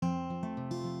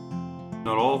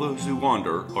Not all those who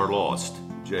wander are lost.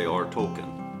 J.R.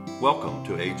 Tolkien. Welcome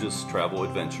to Aegis Travel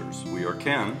Adventures. We are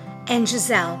Ken and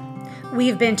Giselle. We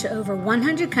have been to over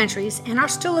 100 countries and are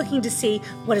still looking to see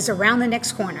what is around the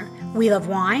next corner. We love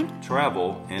wine,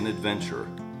 travel, and adventure.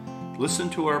 Listen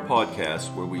to our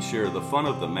podcast where we share the fun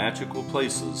of the magical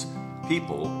places,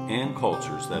 people, and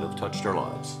cultures that have touched our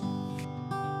lives.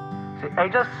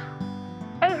 Aegis.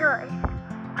 Aegis.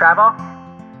 Travel.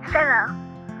 Travel.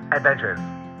 Adventures.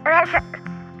 Adventures.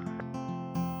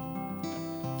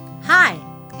 Hi,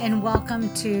 and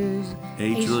welcome to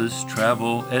Ageless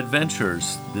Travel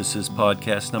Adventures. This is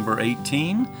podcast number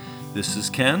 18. This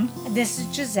is Ken. This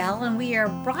is Giselle, and we are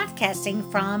broadcasting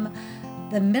from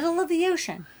the middle of the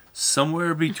ocean.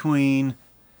 Somewhere between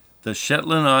the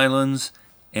Shetland Islands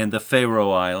and the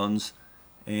Faroe Islands.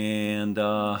 And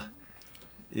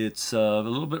it's a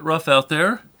little bit rough out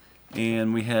there.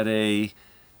 And we had a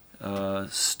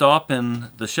stop in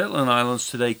the Shetland Islands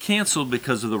today canceled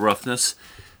because of the roughness.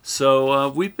 So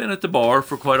we've been at the bar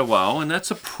for quite a while, and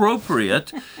that's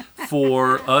appropriate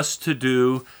for us to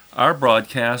do our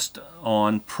broadcast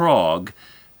on Prague,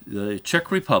 the Czech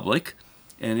Republic,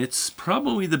 and it's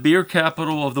probably the beer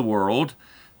capital of the world.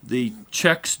 The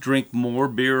Czechs drink more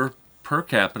beer per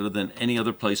capita than any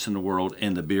other place in the world,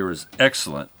 and the beer is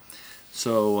excellent.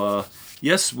 So,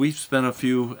 yes, we've spent a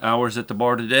few hours at the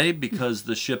bar today because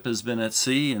the ship has been at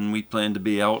sea, and we plan to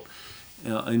be out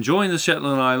enjoying the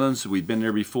Shetland Islands. We've been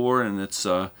there before, and it's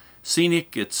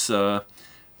scenic. It's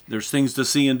there's things to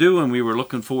see and do, and we were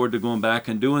looking forward to going back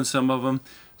and doing some of them.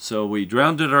 So we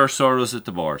drowned our sorrows at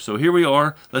the bar. So here we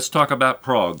are. Let's talk about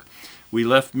Prague. We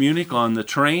left Munich on the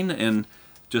train, and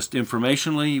just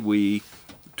informationally, we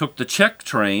took the Czech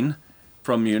train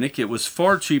from Munich. It was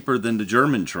far cheaper than the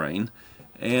German train.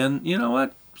 And you know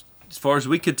what? As far as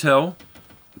we could tell,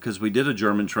 because we did a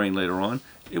German train later on,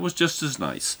 it was just as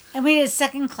nice. And we did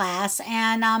second class,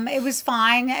 and it was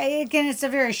fine. Again, it's a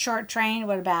very short train.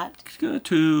 What about?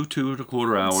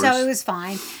 2.25 hours. So it was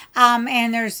fine.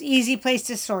 And there's easy place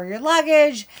to store your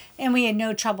luggage, and we had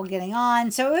no trouble getting on.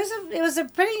 So it was a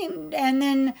pretty and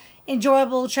then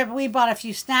enjoyable trip. We brought a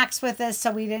few snacks with us,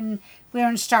 so we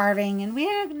weren't starving, and we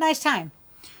had a nice time.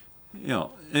 Yeah,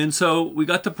 and so we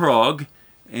got to Prague,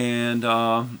 and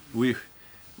we're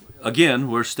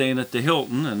staying at the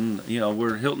Hilton, and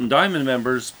we're Hilton Diamond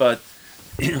members, but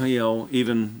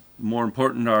even more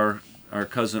important, our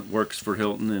cousin works for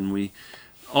Hilton, and we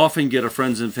often get a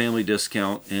friends and family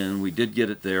discount, and we did get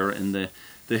it there. And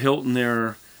the Hilton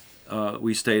there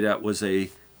we stayed at was a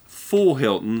full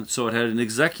Hilton, so it had an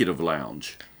executive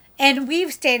lounge. And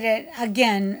we've stayed at,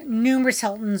 again, numerous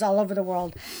Hiltons all over the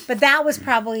world. But that was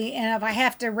probably, and if I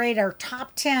have to rate our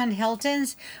top 10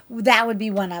 Hiltons, that would be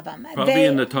one of them. Probably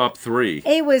in the top 3.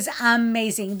 It was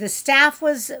amazing. The staff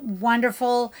was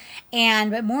wonderful.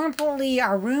 But more importantly,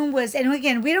 our room was, and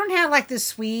again, we don't have like the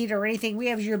suite or anything. We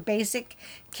have your basic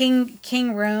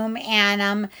king room,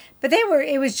 and but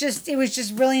it was just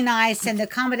really nice, and the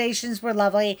accommodations were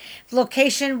lovely. The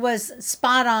location was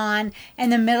spot on in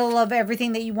the middle of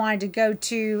everything that you wanted to go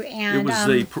to, and it was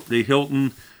the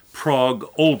Hilton Prague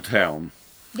Old Town.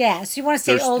 Yeah, so you want to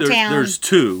say Old Town. There's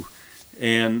 2,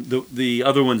 and the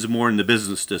other one's more in the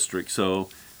business district. So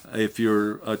if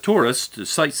you're a tourist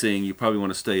sightseeing, you probably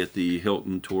want to stay at the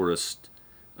Hilton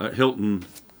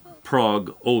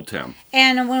Prague Old Town.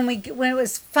 And when it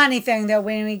was funny thing though,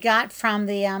 when we got from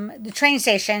the train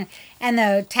station, and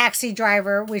the taxi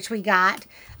driver, which we got,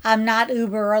 not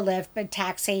Uber or Lyft, but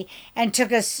taxi, and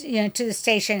took us to the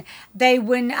station,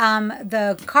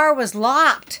 the car was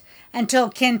locked until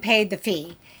Ken paid the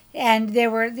fee. And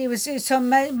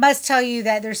must tell you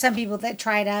that there's some people that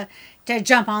try to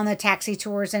jump on the taxi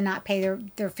tours and not pay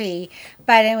their fee.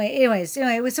 But anyway,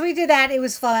 so we did that. It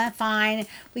was fine.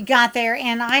 We got there,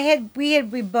 and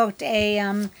we booked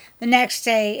the next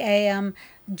day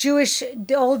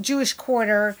the old Jewish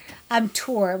quarter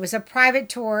tour. It was a private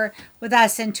tour with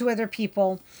us and 2 other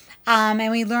people. And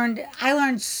I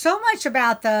learned so much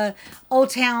about the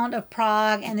old town of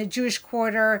Prague and the Jewish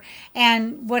quarter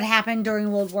and what happened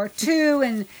during World War II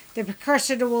and the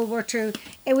precursor to World War II.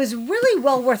 It was really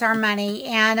well worth our money,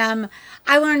 and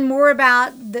I learned more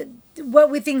about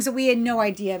things that we had no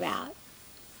idea about.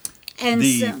 And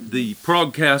the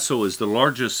Prague Castle is the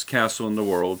largest castle in the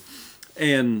world,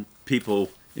 and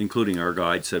people, including our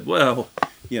guide, said, well,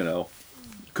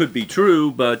 could be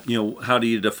true, but how do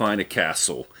you define a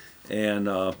castle? And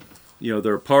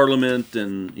their parliament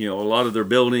and a lot of their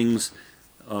buildings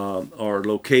are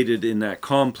located in that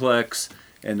complex,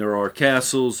 and there are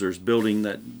castles. There's buildings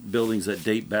that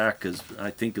date back as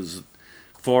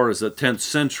far as the 10th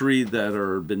century that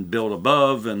are been built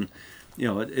above, and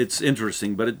it's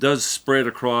interesting, but it does spread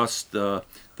across the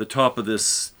top of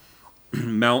this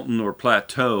mountain or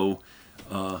plateau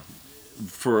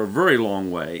for a very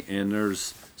long way, and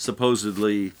there's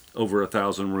supposedly over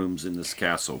 1,000 rooms in this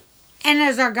castle. And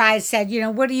as our guide said,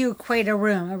 what do you equate a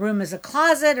room? A room is a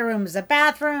closet, a room is a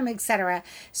bathroom, etc.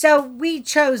 So we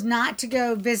chose not to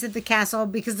go visit the castle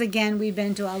because, again, we've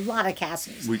been to a lot of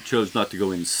castles. We chose not to go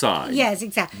inside. Yes,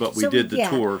 exactly. But we did the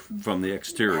tour from the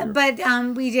exterior. But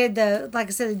we did like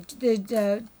I said,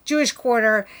 the Jewish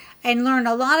Quarter, and learned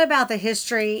a lot about the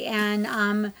history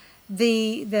and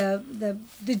the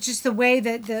just the way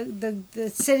that the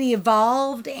city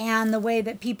evolved and the way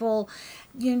that people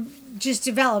just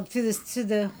developed through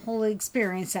the whole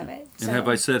experience of it. And have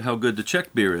I said how good the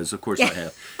Czech beer is? Of course I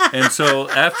have. And so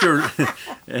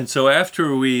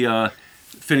after we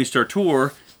finished our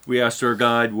tour, we asked our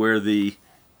guide where the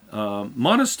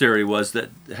monastery was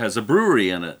that has a brewery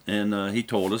in it, and he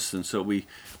told us. And so we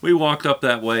walked up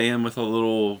that way, and with a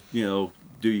little, do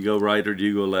you go right or do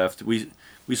you go left? We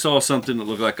saw something that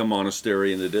looked like a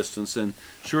monastery in the distance, and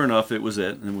sure enough, it was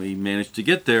it. And we managed to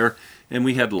get there, and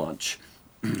we had lunch.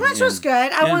 Lunch was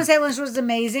good. I won't say lunch was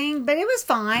amazing, but it was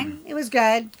fine. It was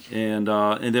good. And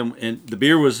the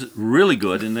beer was really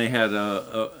good, and they had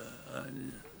an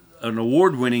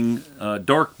award-winning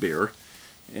dark beer,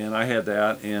 and I had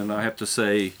that. And I have to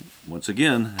say, once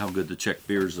again, how good the Czech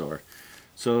beers are.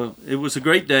 So it was a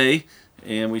great day,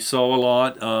 and we saw a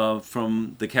lot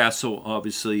from the castle.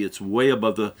 Obviously, it's way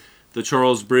above the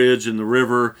Charles Bridge and the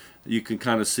river. You can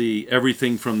kind of see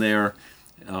everything from there.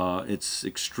 It's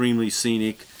extremely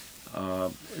scenic.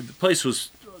 The place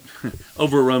was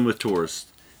overrun with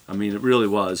tourists. I mean, it really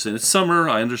was. And it's summer,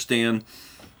 I understand.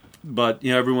 But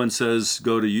everyone says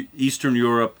go to Eastern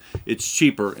Europe. It's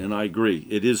cheaper, and I agree.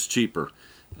 It is cheaper.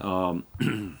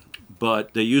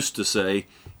 But they used to say,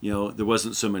 there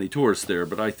wasn't so many tourists there.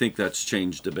 But I think that's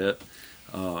changed a bit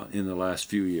in the last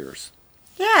few years.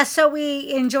 Yeah, so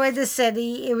we enjoyed the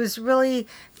city. It was really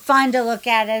fun to look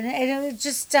at, and it was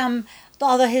just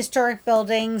all the historic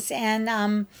buildings, and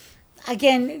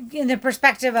again, in the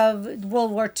perspective of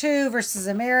World War II versus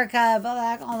America, of all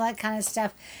that kind of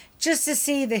stuff, just to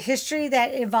see the history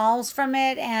that evolves from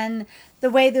it, and the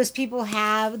way those people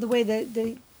the way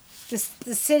the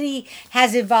city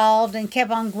has evolved and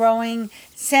kept on growing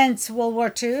since World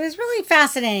War II is really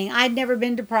fascinating. I'd never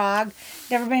been to Prague,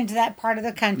 never been to that part of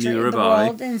the country, Neither of the have I.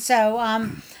 world, and so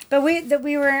but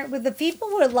we were with the people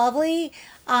were lovely.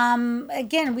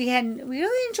 Again, we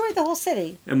really enjoyed the whole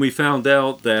city. And we found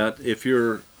out that if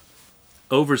you're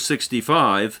over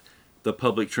 65, the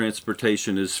public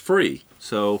transportation is free.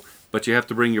 So, but you have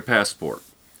to bring your passport.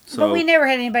 So, But we never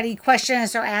had anybody question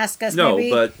us or ask us. no,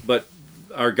 maybe. but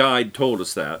our guide told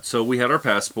us that. So we had our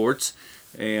passports,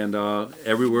 and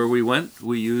everywhere we went,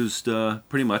 we used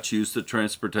pretty much used the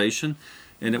transportation,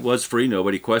 and it was free.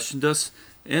 Nobody questioned us,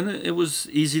 and it was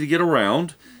easy to get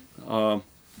around.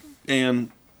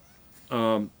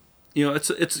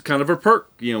 It's kind of a perk,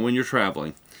 when you're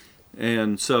traveling.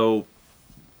 And so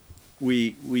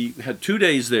we had 2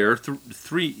 days there,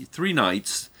 three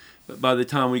nights. But by the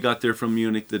time we got there from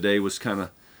Munich, the day was kind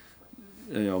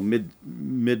of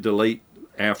mid to late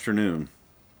afternoon.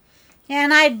 Yeah,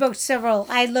 and I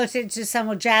looked into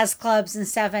some jazz clubs and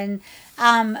stuff, and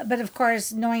but of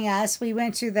course, knowing us, we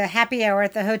went to the happy hour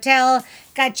at the hotel,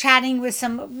 got chatting with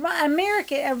some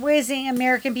amazing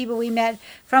American people we met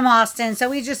from Austin, so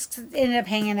we just ended up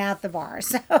hanging out at the bar.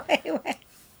 So anyway,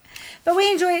 but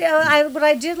we enjoyed, what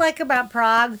I did like about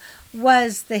Prague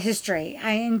was the history.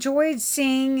 I enjoyed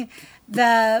seeing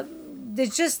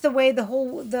just the way the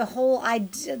world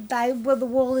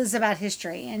is about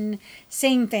history and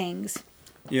seeing things.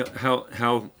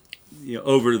 How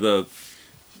over the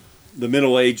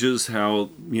Middle Ages, how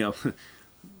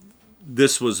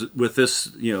this was with this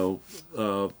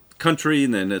country,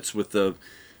 and then it's with the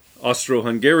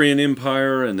Austro-Hungarian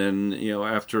Empire, and then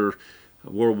after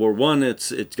World War I, this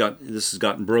has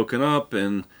gotten broken up,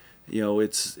 and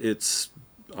it's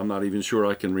I'm not even sure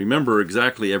I can remember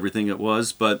exactly everything it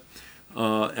was, but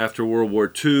after World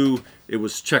War II, it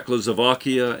was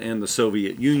Czechoslovakia and the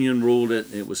Soviet Union ruled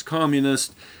it. It was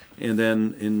communist, and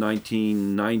then in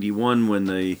 1991, when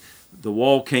the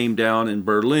wall came down in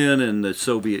Berlin and the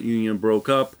Soviet Union broke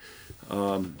up,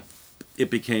 it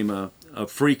became a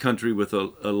free country with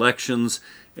elections.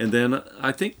 And then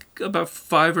I think about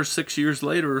 5 or 6 years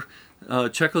later,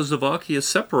 Czechoslovakia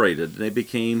separated. They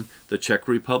became the Czech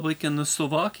Republic and the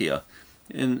Slovakia,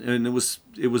 and it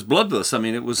was bloodless. I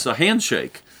mean, it was a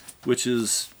handshake, which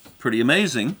is pretty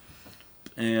amazing.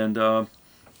 And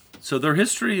so their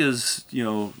history is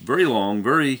very long,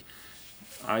 very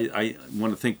I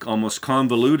want to think almost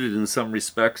convoluted in some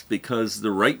respects because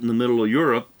they're right in the middle of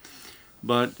Europe,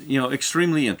 but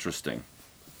extremely interesting.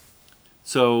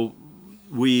 So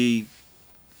we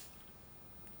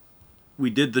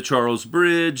did the Charles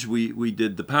Bridge, we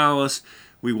did the palace,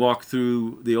 we walked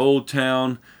through the old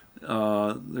town.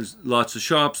 There's lots of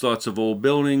shops, lots of old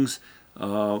buildings.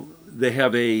 They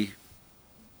have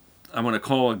I want to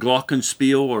call a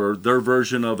glockenspiel, or their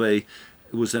version of it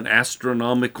was an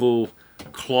astronomical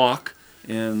clock.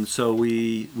 And so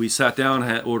we sat down,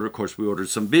 of course we ordered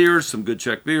some beers, some good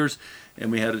Czech beers, and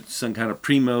we had some kind of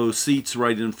primo seats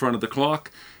right in front of the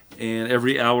clock. And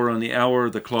every hour on the hour,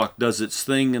 the clock does its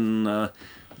thing, and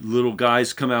little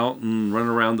guys come out and run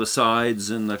around the sides,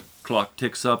 and the clock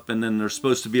ticks up. And then there's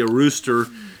supposed to be a rooster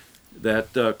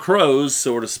that crows,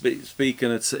 so to speak,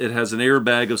 and it has an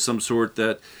airbag of some sort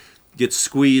that gets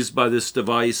squeezed by this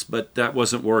device, but that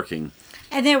wasn't working.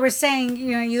 And they were saying,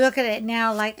 you look at it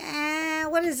now like,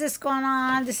 what is this going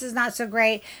on? This is not so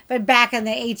great. But back in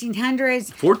the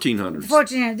 1800s,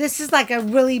 1400s, this is like a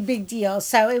really big deal.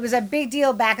 So it was a big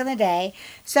deal back in the day.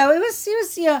 So it was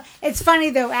it's funny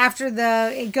though, after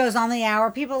it goes on the hour,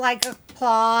 people like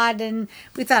applaud, and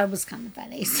we thought it was kind of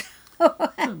funny.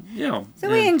 So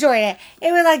we enjoyed it.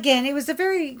 It was a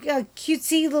very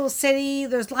cutesy little city.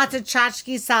 There's lots of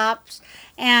tchotchke shops.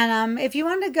 And if you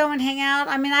want to go and hang out,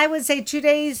 I would say 2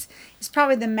 days is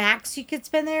probably the max you could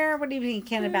spend there. What do you think,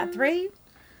 Ken? About 3?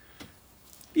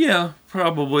 Yeah,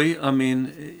 probably.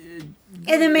 In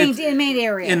the main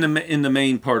area. In the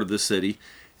main part of the city.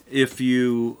 If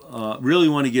you really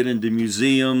want to get into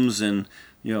museums and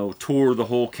tour the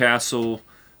whole castle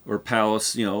or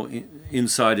palace,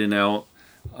 inside and out,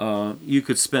 you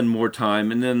could spend more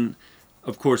time. And then,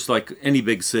 of course, like any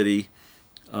big city,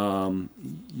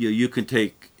 you can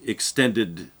take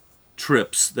extended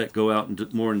trips that go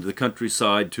out more into the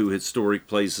countryside to historic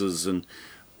places and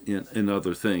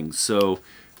other things. So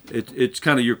it's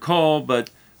kind of your call, but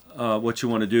what you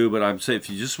want to do. But I'm saying if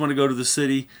you just want to go to the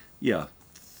city,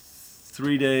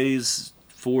 3 days,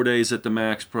 4 days at the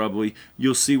max probably.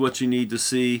 You'll see what you need to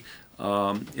see.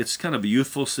 It's kind of a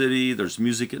youthful city. There's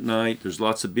music at night. There's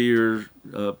lots of beer,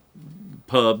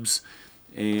 pubs,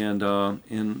 and a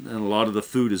lot of the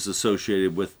food is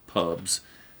associated with pubs.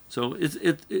 So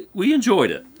we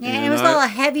enjoyed it. Yeah, and it was a lot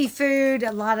of heavy food,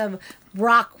 a lot of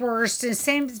bratwurst,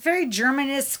 and it's very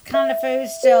Germanist kind of food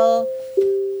still.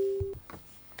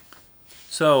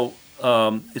 So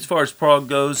as far as Prague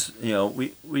goes,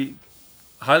 we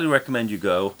highly recommend you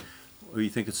go. We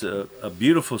think it's a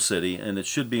beautiful city, and it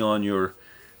should be on your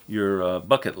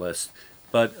bucket list.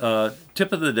 But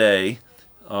tip of the day,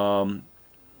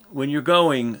 when you're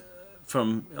going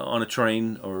on a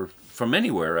train or from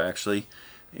anywhere actually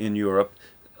in Europe,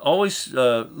 always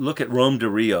look at Rome to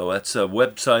Rio. That's a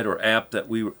website or app that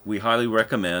we highly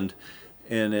recommend,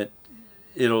 and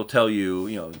it'll tell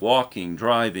you walking,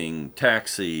 driving,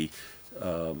 taxi,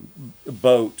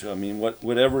 boat.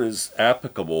 Whatever is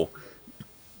applicable.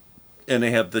 And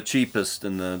they have the cheapest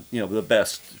and the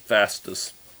best,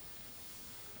 fastest.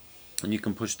 And you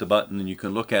can push the button and you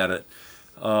can look at it.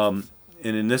 And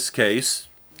in this case,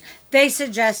 they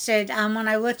suggested when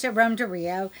I looked at Rome to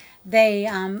Rio, they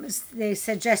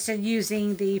suggested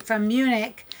using from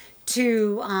Munich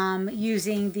to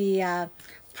using the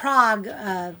Prague.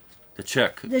 The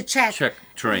Czech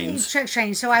trains. Czech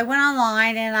trains. So I went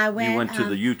online and You went to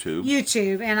the YouTube.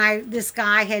 YouTube, and this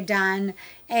guy had done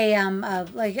a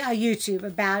YouTube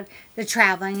about the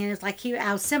traveling, and it's like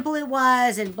how simple it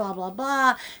was and blah blah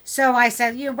blah. So I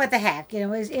said, what the heck,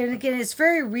 and again, it's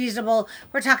very reasonable.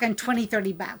 We're talking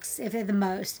 $20-$30 if at the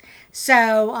most.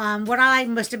 So what I liked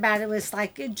most about it was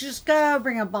like, just go,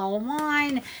 bring a bottle of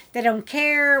wine. They don't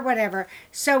care, whatever.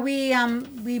 So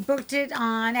we booked it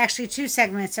on actually 2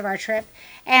 segments of our trip,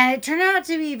 and it turned out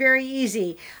to be very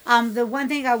easy. The one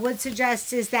thing I would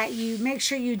suggest is that you make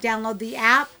sure you download the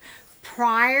app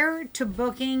prior to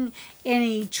booking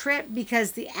any trip,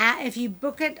 because the app, if you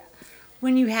book it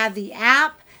when you have the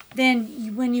app,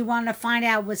 then when you want to find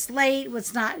out what's late,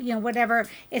 what's not, whatever,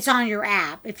 it's on your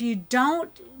app. If you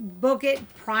don't book it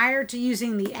prior to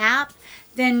using the app,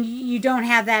 then you don't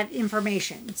have that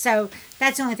information. So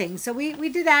that's the only thing. So we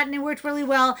did that, and it worked really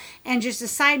well. And just a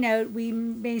side note, we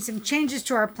made some changes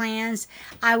to our plans.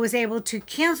 I was able to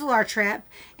cancel our trip,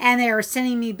 and they are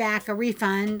sending me back a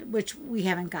refund, which we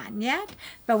haven't gotten yet,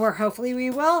 but hopefully we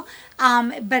will.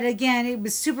 But again, it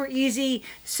was super easy.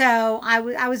 So I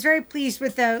was very pleased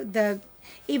with the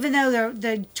even though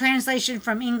the translation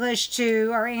from English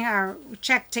to or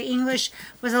Czech to English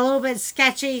was a little bit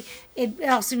sketchy, it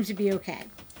all seemed to be okay.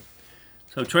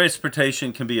 So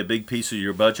transportation can be a big piece of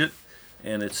your budget,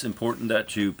 and it's important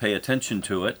that you pay attention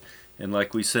to it. And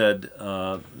like we said,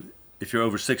 if you're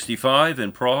over 65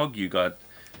 in Prague, you got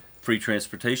free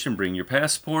transportation. Bring your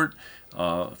passport.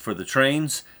 For the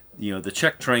trains, the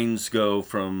Czech trains go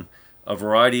from a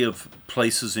variety of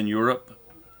places in Europe.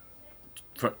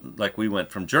 Like we went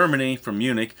from Germany, from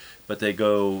Munich, but they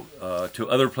go to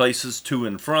other places to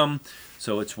and from.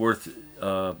 So it's worth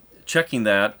checking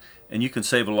that, and you can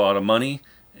save a lot of money.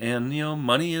 And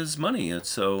money is money.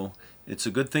 It's a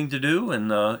good thing to do,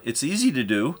 and it's easy to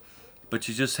do, but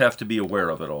you just have to be aware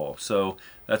of it all. So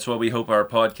that's why we hope our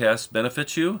podcast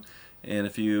benefits you. And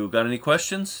if you got any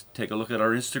questions, take a look at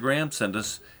our Instagram. Send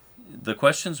us the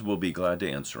questions. We'll be glad to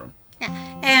answer them.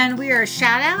 Yeah. And we are a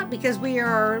shout out because we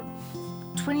are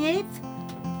 28th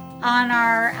on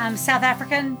our South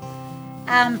African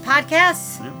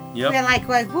podcasts. Yep. We're like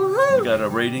woohoo! We got a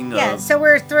rating. Yeah, so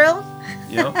we're thrilled.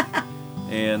 Yep.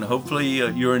 And hopefully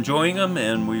you're enjoying them,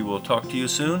 and we will talk to you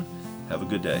soon. Have a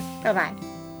good day. Bye-bye.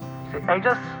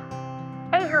 Ages,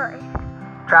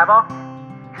 Hijos. travel,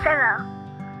 Travel.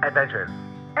 adventures.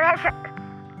 Adventure.